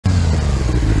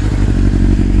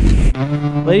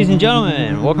Ladies and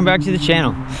gentlemen, welcome back to the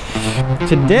channel.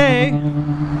 Today,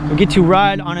 we get to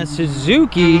ride on a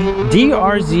Suzuki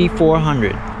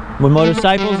DRZ400 with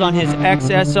motorcycles on his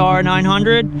XSR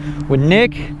 900, with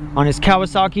Nick on his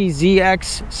Kawasaki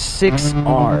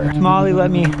ZX6R. Molly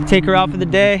let me take her out for the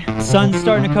day. Sun's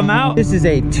starting to come out. This is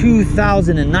a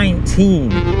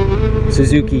 2019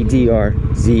 Suzuki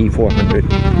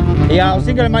DRZ400. Yeah, I was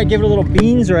thinking I might give it a little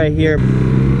beans right here.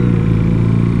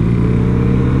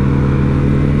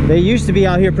 They used to be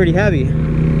out here pretty heavy.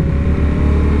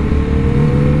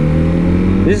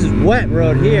 This is wet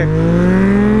road here.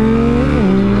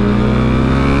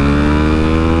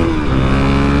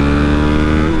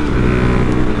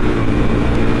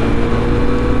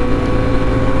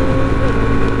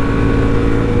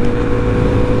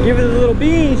 Give it a little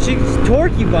bean, she's a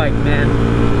torquey bike, man.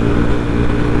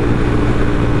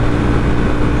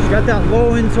 She's got that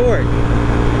low end torque.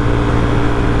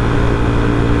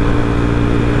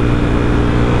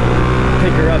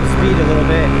 Pick her up speed a little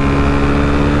bit.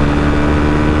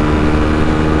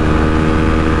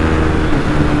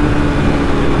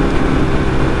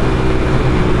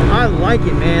 I like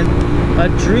it, man. A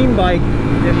dream bike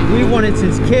that we wanted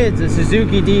since kids, a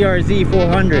Suzuki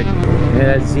DRZ400.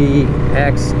 Yeah,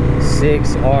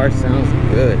 ZX6R sounds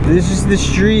good. This is the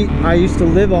street I used to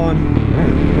live on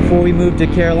before we moved to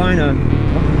Carolina.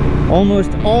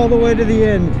 Almost all the way to the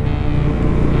end.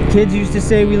 Kids used to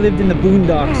say we lived in the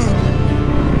boondocks.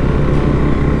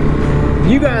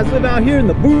 You guys live out here in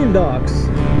the boondocks.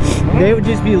 They would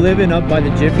just be living up by the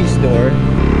Jiffy store.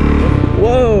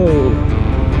 Whoa,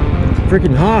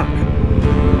 freaking hawk.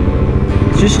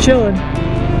 Just chilling.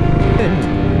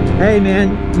 Hey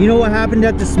man, you know what happened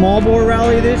at the small bore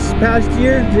rally this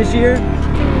year?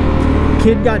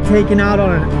 Kid got taken out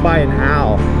by an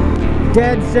owl.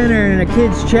 Dead center in a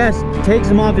kid's chest, takes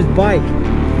him off his bike.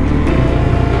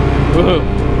 Whoa.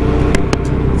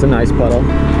 It's a nice puddle.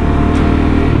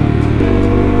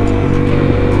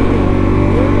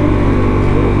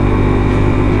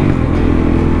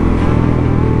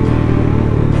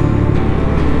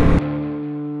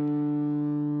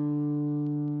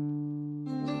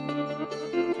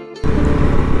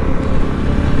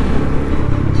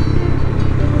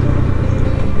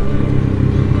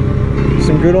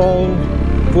 Some good old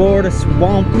Florida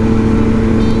swamp.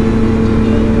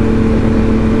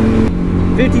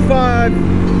 55,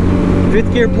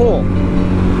 fifth gear pull.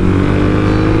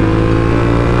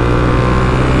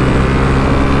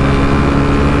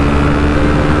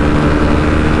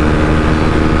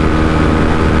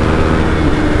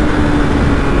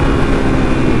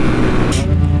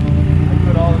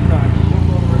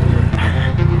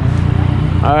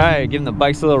 All right, giving the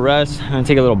bikes a little rest. I'm gonna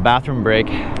take a little bathroom break.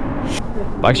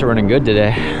 Bikes are running good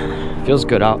today. Feels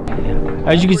good out.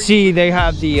 As you can see, they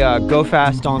have the Go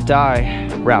Fast Don't Die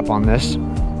wrap on this.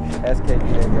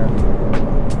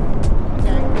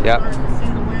 Yep.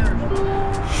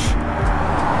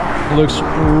 Looks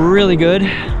really good.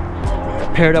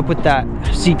 Paired up with that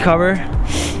seat cover.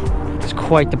 It's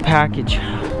quite the package.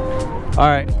 All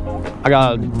right, I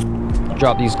gotta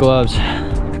drop these gloves.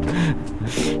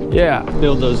 Yeah,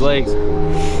 build those legs.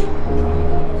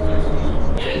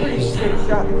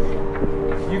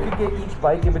 You could get each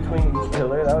bike in between each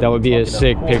pillar. That would be a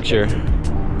sick picture.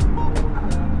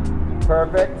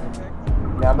 Perfect.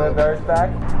 Now move ours back.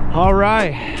 All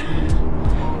right.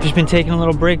 Just been taking a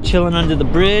little break, chilling under the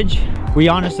bridge. We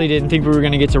honestly didn't think we were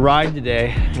gonna get to ride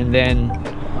today. And then,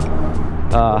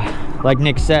 like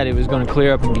Nick said, it was gonna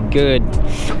clear up and be good.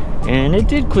 And it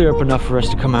did clear up enough for us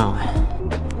to come out.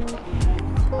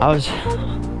 I was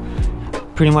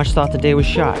pretty much thought the day was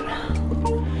shot.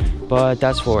 But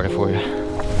that's Florida for you.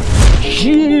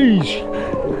 Sheesh!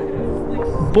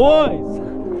 Boys!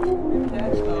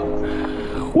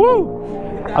 Woo!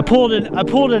 I pulled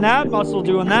an ab muscle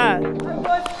doing that. I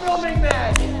was filming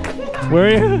that!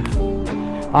 Were you?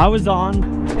 I was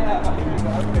on.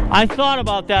 I thought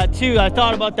about that too. I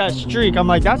thought about that streak. I'm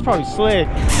like, that's probably slick.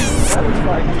 That was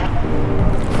like...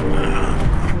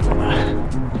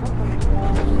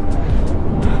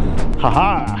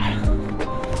 Haha!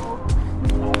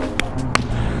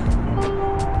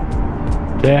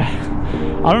 Yeah,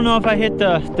 I don't know if I hit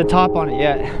the top on it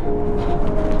yet.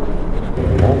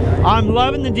 I'm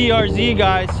loving the DRZ,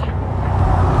 guys.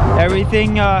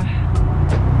 Everything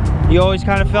you always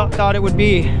kind of thought it would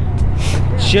be.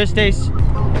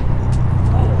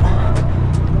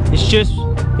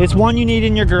 It's one you need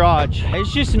in your garage.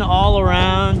 It's just an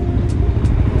all-around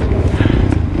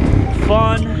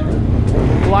fun,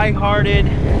 lighthearted.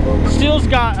 Still's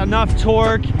got enough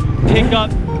torque,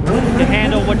 pickup to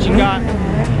handle what you got.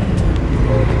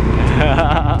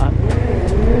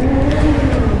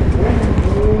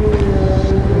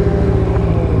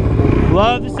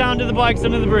 bikes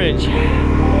under the bridge.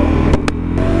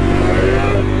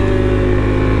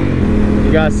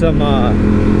 You got some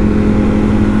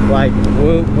like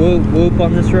whoop whoop whoop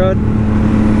on this road.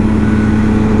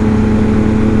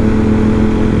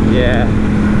 Yeah.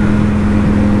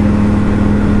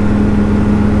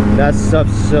 That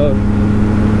stuff's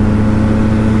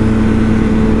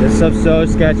so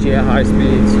sketchy at high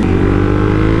speeds.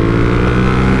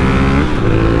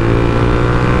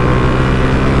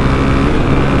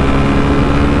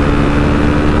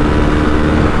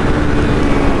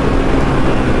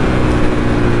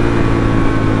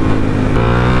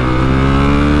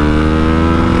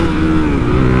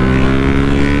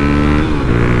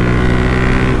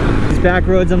 These back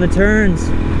roads on the turns.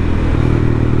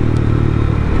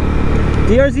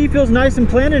 DRZ feels nice and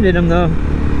planted in them though.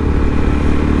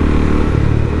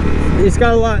 It's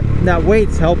got a lot, that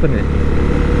weight's helping it.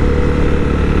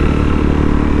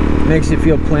 Makes it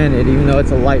feel planted even though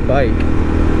it's a light bike.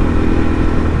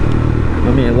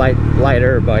 I mean a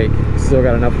lighter bike. Still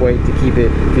got enough weight to keep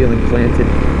it feeling planted.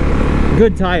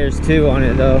 Good tires too on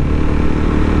it though.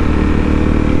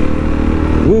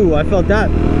 Ooh, I felt that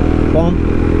bump.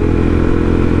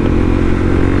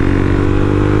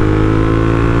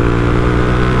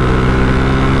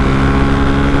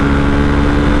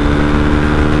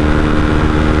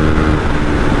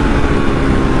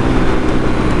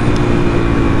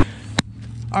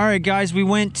 Alright guys, we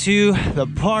went to the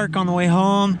park on the way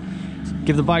home.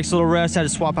 Give the bikes a little rest, had to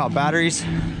swap out batteries.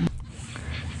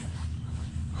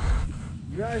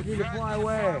 You guys need to fly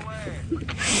away.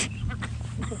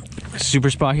 Super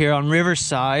spot here on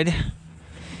Riverside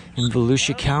in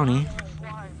Volusia County.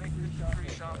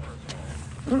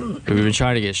 We've been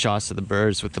trying to get shots of the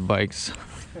birds with the bikes.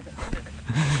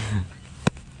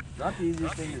 Not the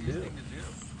easiest thing to do.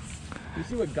 You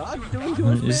see what God's doing to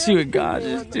us, man? You see what God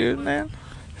is doing, man?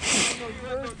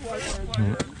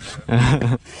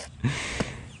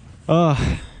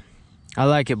 Oh, I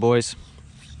like it, boys.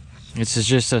 This is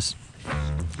just us.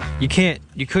 You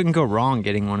couldn't go wrong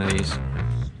getting one of these.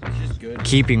 It's just good.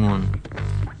 Keeping one.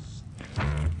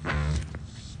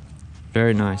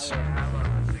 Very nice.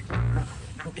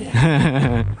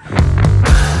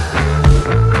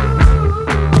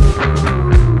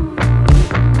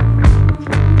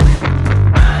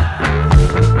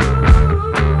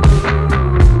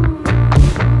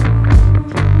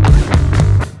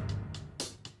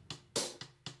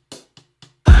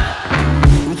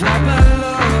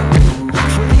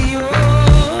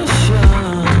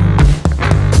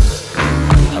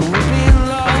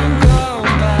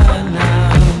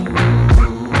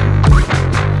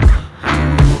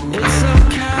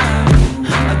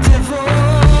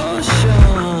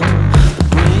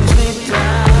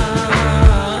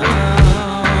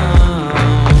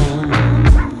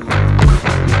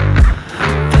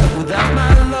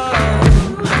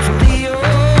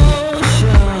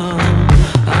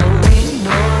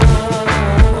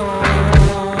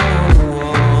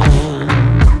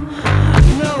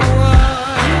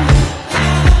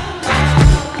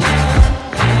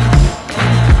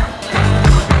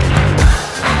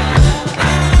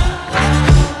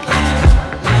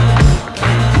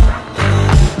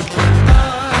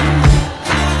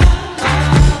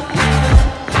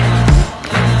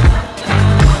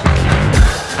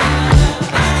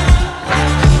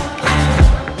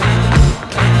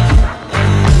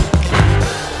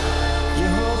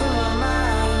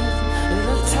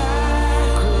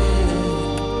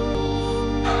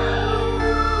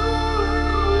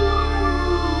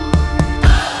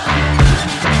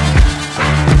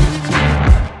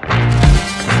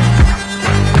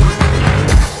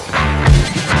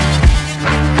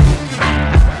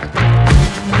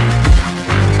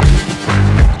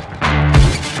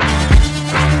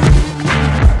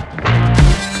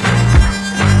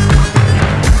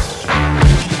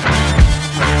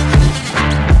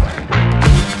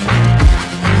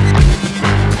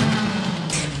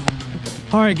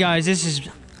 Alright guys, this has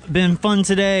been fun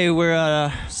today.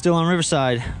 We're still on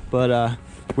Riverside, but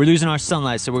we're losing our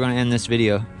sunlight, so we're gonna end this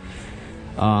video.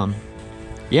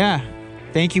 Yeah,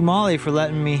 thank you Molly for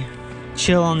letting me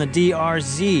chill on the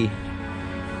DRZ.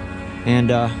 And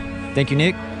thank you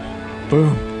Nick.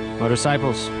 Boom,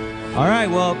 motorcycles. Alright,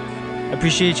 well, I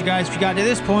appreciate you guys if you got to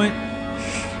this point,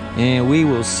 and we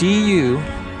will see you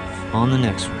on the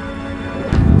next one.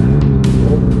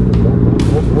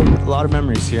 A lot of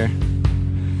memories here.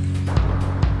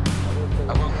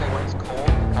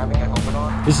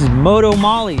 This is Moto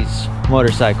Molly's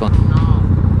motorcycle.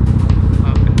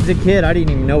 As a kid, I didn't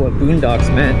even know what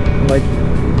boondocks meant. Like,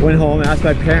 went home and asked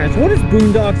my parents, what does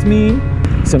boondocks mean?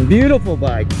 Some beautiful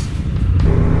bikes.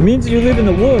 It means you live in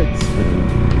the woods.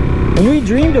 And we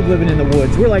dreamed of living in the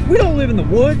woods. We're like, we don't live in the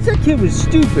woods. That kid was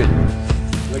stupid.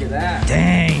 Look at that.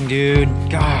 Dang, dude.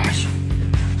 Gosh.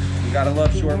 You gotta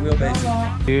love short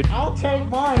wheelbases. Dude. I'll take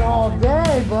mine all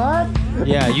day, bud.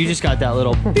 Yeah, you just got that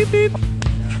little beep beep.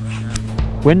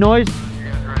 Wind noise? You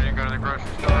guys ready to go to the grocery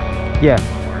store? Yeah.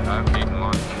 I've eaten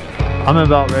lunch. I'm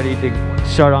about ready to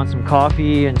start on some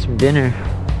coffee and some dinner.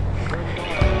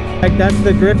 Like, that's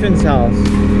the Griffin's house.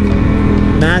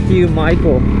 Matthew,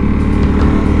 Michael.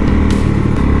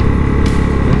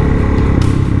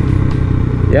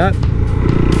 Yep.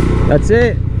 That's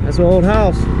it. That's an old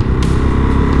house.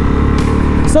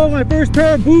 Saw my first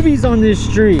pair of boobies on this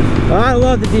street. I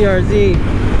love the DRZ.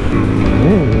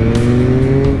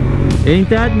 Ain't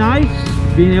that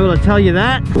nice? Being able to tell you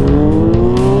that.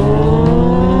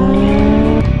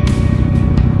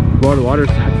 Water's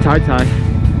tie.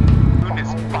 Moon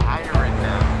is firing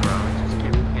now, bro. Just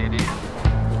keep hitting.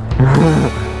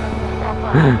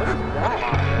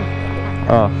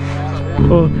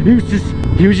 Oh,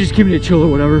 he was just keeping it chill or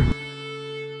whatever.